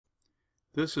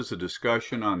This is a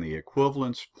discussion on the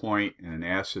equivalence point in an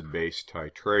acid-base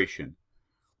titration.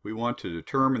 We want to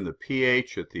determine the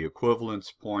pH at the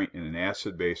equivalence point in an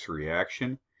acid-base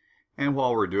reaction, and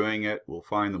while we're doing it, we'll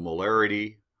find the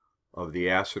molarity of the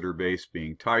acid or base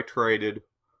being titrated,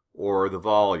 or the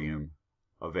volume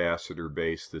of acid or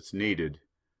base that's needed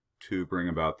to bring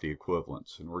about the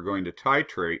equivalence. And we're going to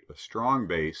titrate a strong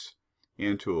base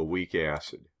into a weak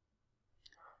acid.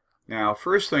 Now,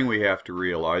 first thing we have to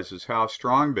realize is how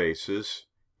strong bases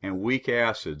and weak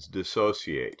acids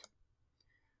dissociate.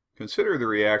 Consider the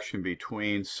reaction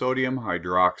between sodium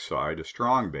hydroxide, a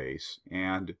strong base,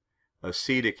 and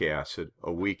acetic acid,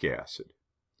 a weak acid.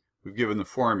 We've given the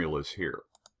formulas here.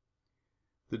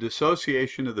 The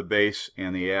dissociation of the base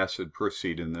and the acid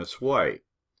proceed in this way.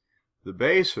 The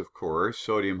base, of course,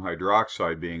 sodium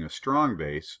hydroxide being a strong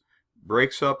base,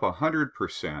 breaks up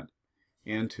 100%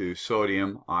 into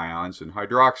sodium ions and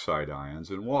hydroxide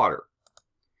ions in water.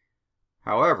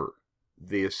 However,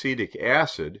 the acetic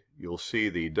acid, you'll see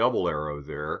the double arrow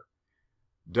there,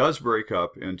 does break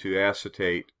up into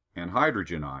acetate and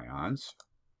hydrogen ions,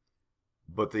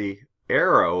 but the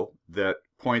arrow that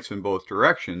points in both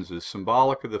directions is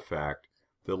symbolic of the fact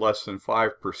that less than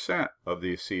 5% of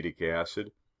the acetic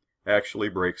acid actually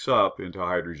breaks up into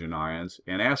hydrogen ions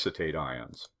and acetate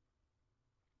ions.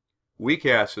 Weak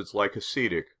acids like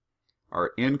acetic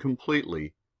are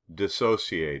incompletely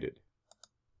dissociated.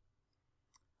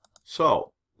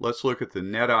 So, let's look at the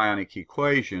net ionic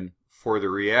equation for the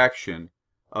reaction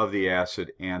of the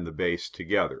acid and the base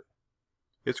together.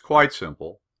 It's quite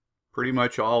simple. Pretty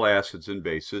much all acids and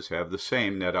bases have the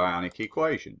same net ionic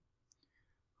equation.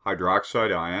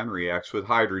 Hydroxide ion reacts with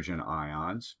hydrogen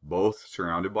ions, both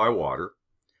surrounded by water,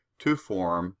 to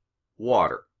form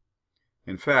water.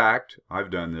 In fact,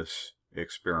 I've done this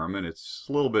experiment. It's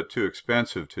a little bit too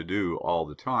expensive to do all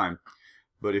the time,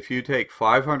 but if you take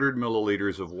 500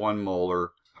 milliliters of 1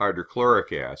 molar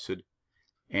hydrochloric acid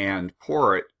and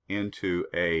pour it into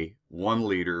a 1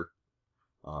 liter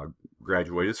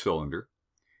graduated cylinder,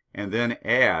 and then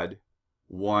add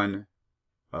 1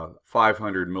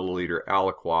 500 milliliter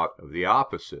aliquot of the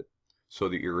opposite, so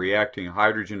that you're reacting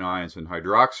hydrogen ions and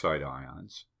hydroxide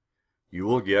ions, you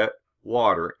will get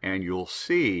water, and you'll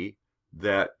see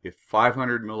that if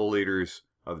 500 milliliters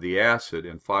of the acid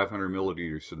and 500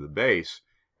 milliliters of the base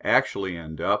actually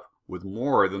end up with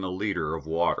more than a liter of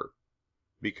water,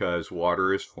 because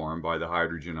water is formed by the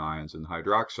hydrogen ions and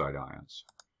hydroxide ions.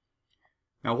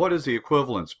 Now, what is the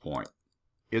equivalence point?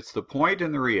 It's the point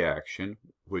in the reaction,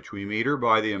 which we meter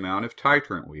by the amount of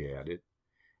titrant we added,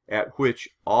 at which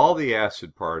all the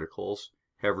acid particles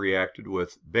have reacted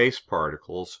with base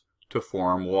particles to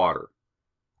form water.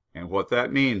 And what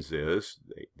that means is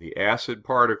the acid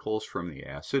particles from the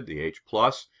acid, the H+,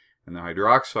 and the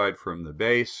hydroxide from the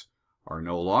base are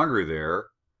no longer there.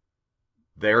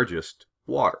 They're just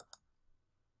water.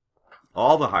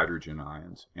 All the hydrogen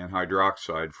ions and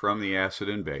hydroxide from the acid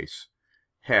and base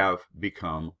have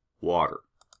become water.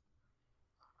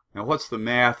 Now, what's the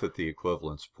math at the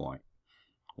equivalence point?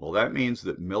 Well, that means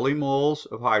that millimoles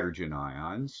of hydrogen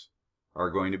ions are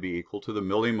going to be equal to the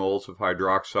millimoles of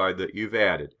hydroxide that you've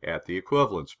added at the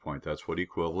equivalence point. That's what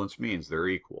equivalence means. They're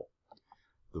equal.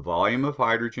 The volume of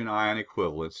hydrogen ion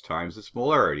equivalence times its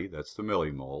molarity, that's the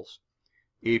millimoles,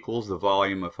 equals the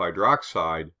volume of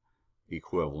hydroxide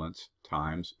equivalence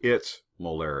times its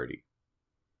molarity.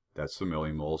 That's the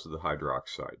millimoles of the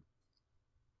hydroxide.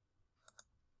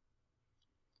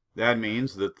 That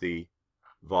means that the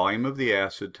volume of the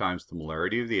acid times the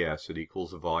molarity of the acid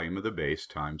equals the volume of the base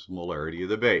times the molarity of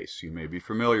the base. You may be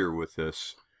familiar with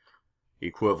this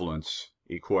equivalence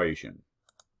equation.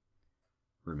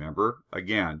 Remember,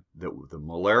 again, that the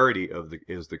molarity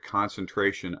is the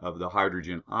concentration of the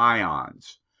hydrogen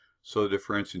ions. So that if,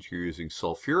 for instance, you're using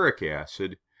sulfuric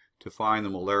acid, to find the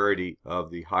molarity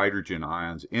of the hydrogen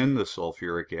ions in the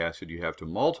sulfuric acid, you have to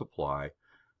multiply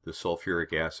the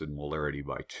sulfuric acid molarity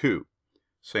by 2.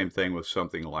 Same thing with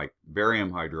something like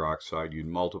barium hydroxide. You'd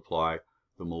multiply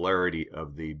the molarity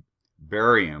of the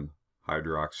barium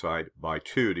hydroxide by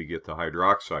 2 to get the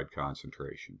hydroxide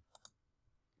concentration.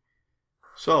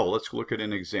 So let's look at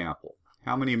an example.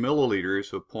 How many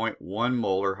milliliters of 0.1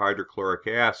 molar hydrochloric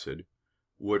acid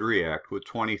would react with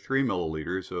 23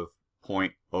 milliliters of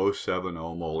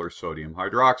 0.070 molar sodium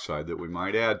hydroxide that we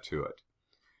might add to it?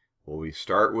 Well, we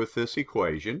start with this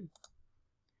equation,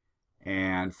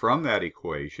 and from that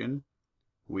equation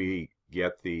we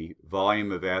get the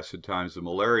volume of acid times the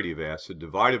molarity of acid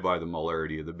divided by the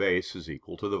molarity of the base is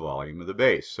equal to the volume of the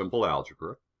base. Simple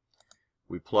algebra.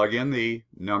 We plug in the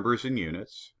numbers in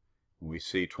units, and we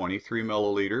see 23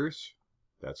 milliliters,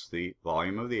 that's the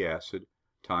volume of the acid,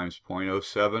 times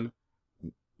 0.07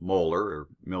 molar, or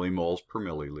millimoles per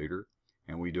milliliter,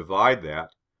 and we divide that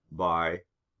by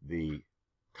the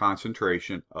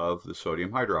concentration of the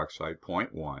sodium hydroxide,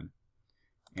 0.1,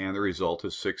 and the result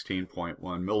is 16.1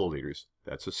 milliliters.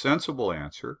 That's a sensible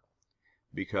answer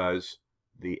because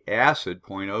the acid,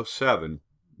 0.07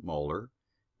 molar,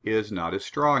 is not as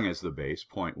strong as the base,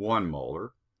 0.1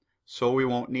 molar, so we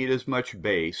won't need as much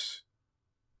base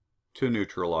to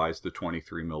neutralize the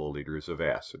 23 milliliters of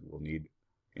acid. We'll need,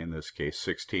 in this case,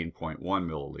 16.1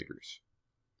 milliliters.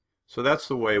 So that's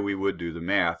the way we would do the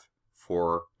math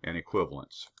for an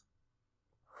equivalence.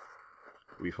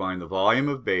 We find the volume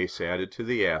of base added to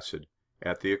the acid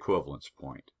at the equivalence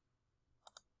point.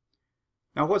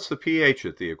 Now, what's the pH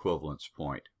at the equivalence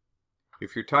point?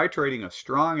 If you're titrating a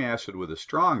strong acid with a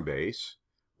strong base,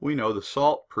 we know the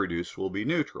salt produced will be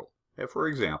neutral. For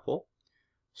example,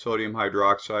 sodium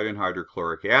hydroxide and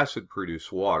hydrochloric acid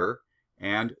produce water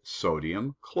and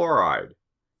sodium chloride.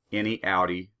 Any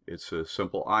outie, it's a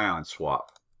simple ion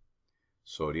swap.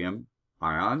 Sodium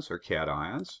ions are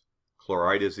cations.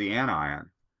 Chloride is the anion.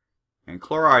 And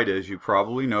chloride, as you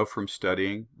probably know from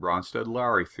studying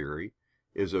Bronsted-Lowry theory,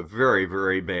 is a very,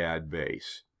 very bad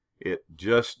base. It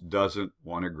just doesn't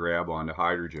want to grab onto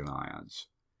hydrogen ions.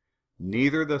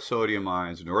 Neither the sodium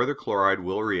ions nor the chloride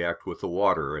will react with the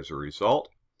water. As a result,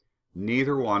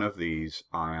 neither one of these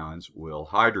ions will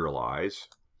hydrolyze,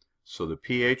 so the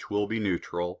pH will be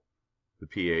neutral. The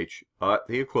pH at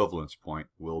the equivalence point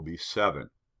will be 7.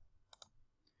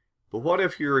 But what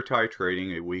if you're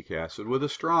titrating a weak acid with a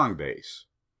strong base?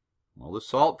 Well, the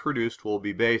salt produced will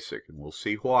be basic, and we'll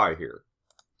see why here.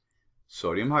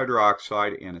 Sodium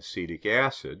hydroxide and acetic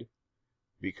acid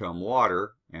become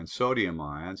water and sodium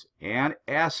ions and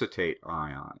acetate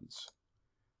ions.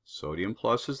 Sodium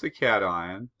plus is the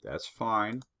cation, that's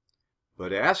fine,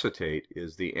 but acetate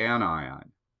is the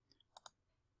anion.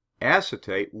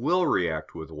 Acetate will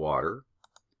react with water.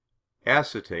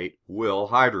 Acetate will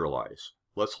hydrolyze.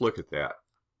 Let's look at that.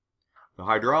 The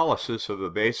hydrolysis of a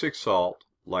basic salt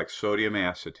like sodium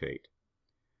acetate.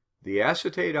 The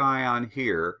acetate ion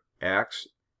here acts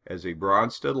as a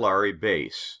Bronsted-Lowry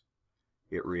base.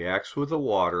 It reacts with the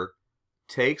water,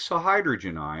 takes a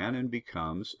hydrogen ion, and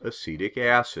becomes acetic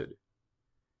acid.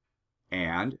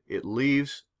 And it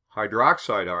leaves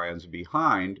hydroxide ions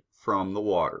behind from the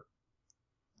water.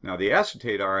 Now, the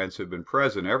acetate ions have been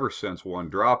present ever since 1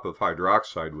 drop of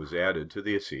hydroxide was added to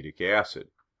the acetic acid.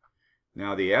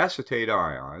 Now, the acetate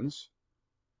ions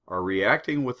are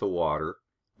reacting with the water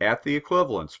at the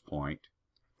equivalence point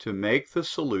to make the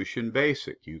solution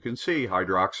basic. You can see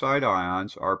hydroxide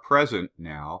ions are present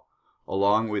now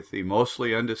along with the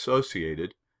mostly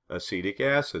undissociated acetic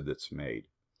acid that's made.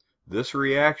 This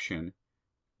reaction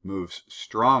moves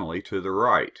strongly to the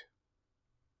right.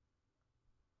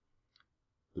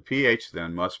 The pH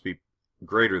then must be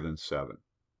greater than 7.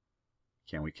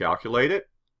 Can we calculate it?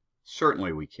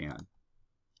 Certainly we can.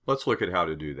 Let's look at how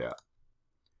to do that.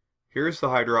 Here's the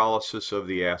hydrolysis of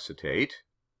the acetate,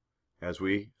 as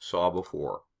we saw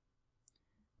before.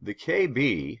 The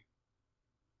Kb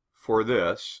for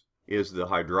this is the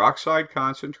hydroxide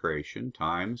concentration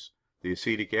times the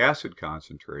acetic acid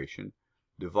concentration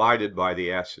divided by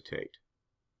the acetate.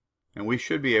 And we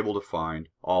should be able to find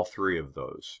all three of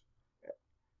those.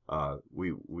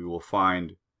 We will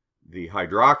find the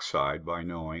hydroxide by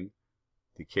knowing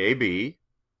the Kb,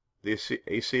 the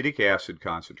acetic acid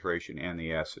concentration, and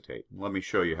the acetate. Let me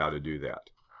show you how to do that.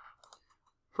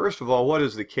 First of all, what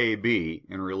is the Kb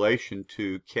in relation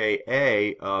to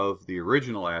Ka of the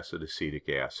original acid, acetic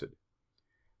acid?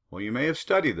 Well, you may have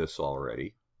studied this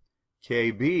already.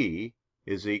 Kb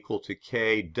is equal to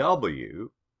Kw,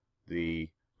 the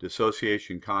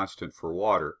dissociation constant for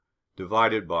water,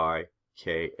 divided by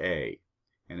Ka.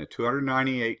 And at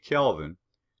 298 Kelvin,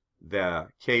 the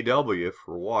Kw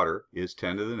for water is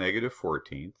 10 to the negative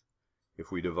 14th. If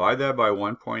we divide that by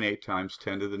 1.8 times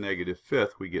 10 to the negative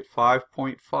 5th, we get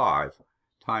 5.5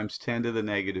 times 10 to the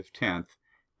negative 10th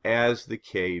as the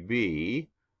Kb,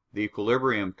 the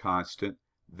equilibrium constant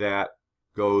that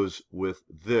goes with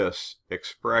this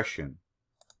expression.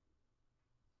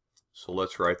 So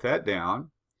let's write that down,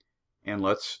 and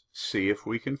let's see if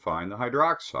we can find the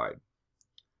hydroxide.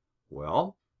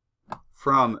 Well,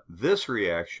 from this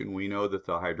reaction, we know that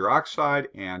the hydroxide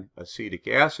and acetic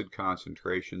acid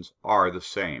concentrations are the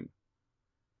same.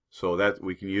 So that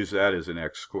we can use that as an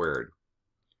x squared.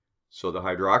 So the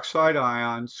hydroxide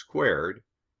ion squared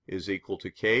is equal to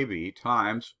Kb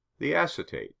times the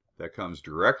acetate. That comes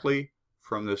directly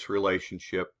from this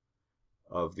relationship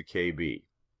of the Kb.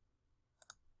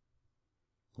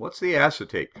 What's the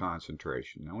acetate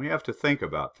concentration? Now we have to think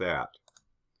about that.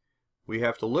 we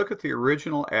have to look at the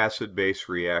original acid-base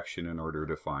reaction in order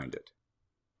to find it.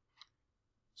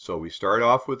 So we start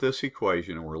off with this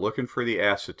equation and we're looking for the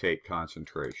acetate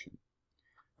concentration.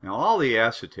 Now all the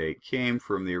acetate came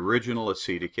from the original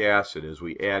acetic acid. As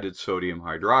we added sodium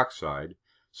hydroxide,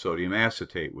 sodium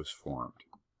acetate was formed.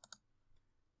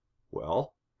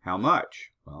 Well, how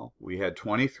much? Well, we had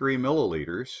 23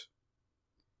 milliliters,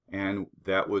 and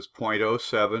that was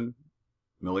 0.07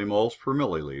 millimoles per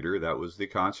milliliter. That was the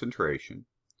concentration.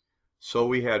 So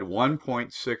we had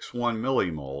 1.61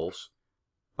 millimoles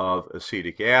of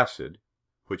acetic acid,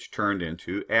 which turned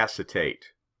into acetate.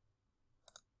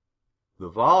 The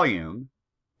volume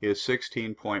is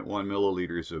 16.1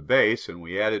 milliliters of base, and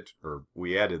we added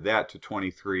that to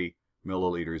 23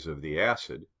 milliliters of the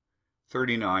acid,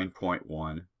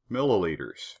 39.1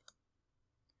 milliliters.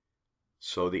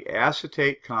 So the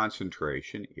acetate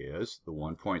concentration is the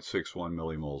 1.61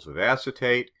 millimoles of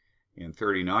acetate in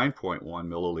 39.1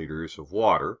 milliliters of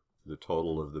water, the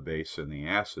total of the base and the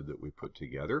acid that we put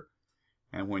together.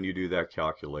 And when you do that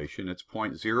calculation, it's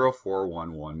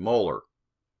 0.0411 molar.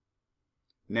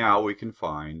 Now we can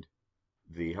find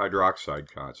the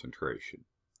hydroxide concentration.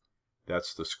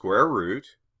 That's the square root,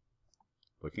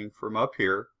 looking from up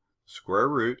here, square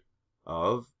root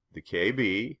of the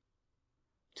Kb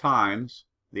times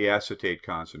the acetate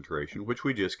concentration, which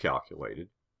we just calculated.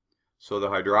 So the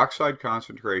hydroxide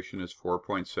concentration is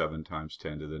 4.7 times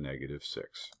 10 to the negative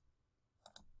 6.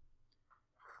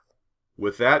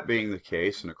 With that being the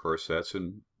case, and of course that's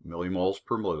in millimoles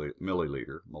per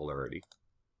milliliter, molarity,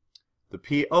 the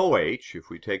pOH, if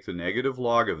we take the negative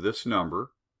log of this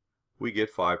number, we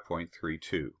get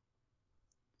 5.32.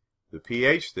 The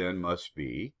pH then must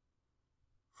be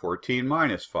 14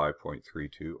 minus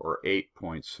 5.32, or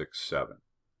 8.67.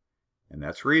 And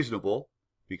that's reasonable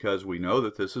because we know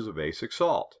that this is a basic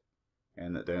salt,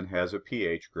 and that then has a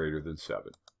pH greater than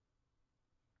 7.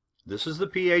 This is the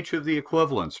pH of the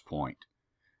equivalence point.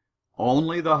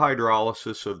 Only the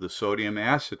hydrolysis of the sodium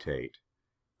acetate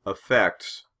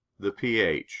affects the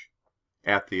pH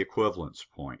at the equivalence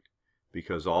point,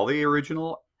 because all the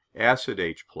original acid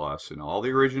H plus and all the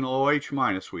original OH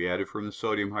minus we added from the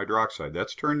sodium hydroxide,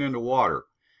 that's turned into water.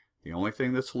 The only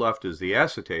thing that's left is the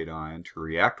acetate ion to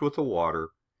react with the water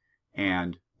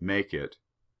and make it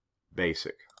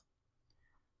basic.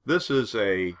 This is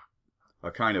a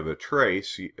kind of a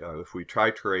trace. If we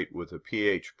titrate with a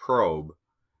pH probe,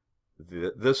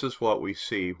 this is what we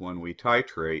see when we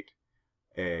titrate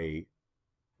a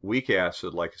weak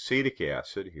acid like acetic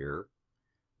acid here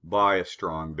by a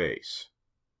strong base.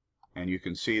 And you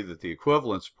can see that the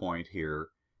equivalence point here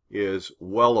is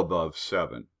well above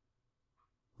 7,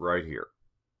 right here.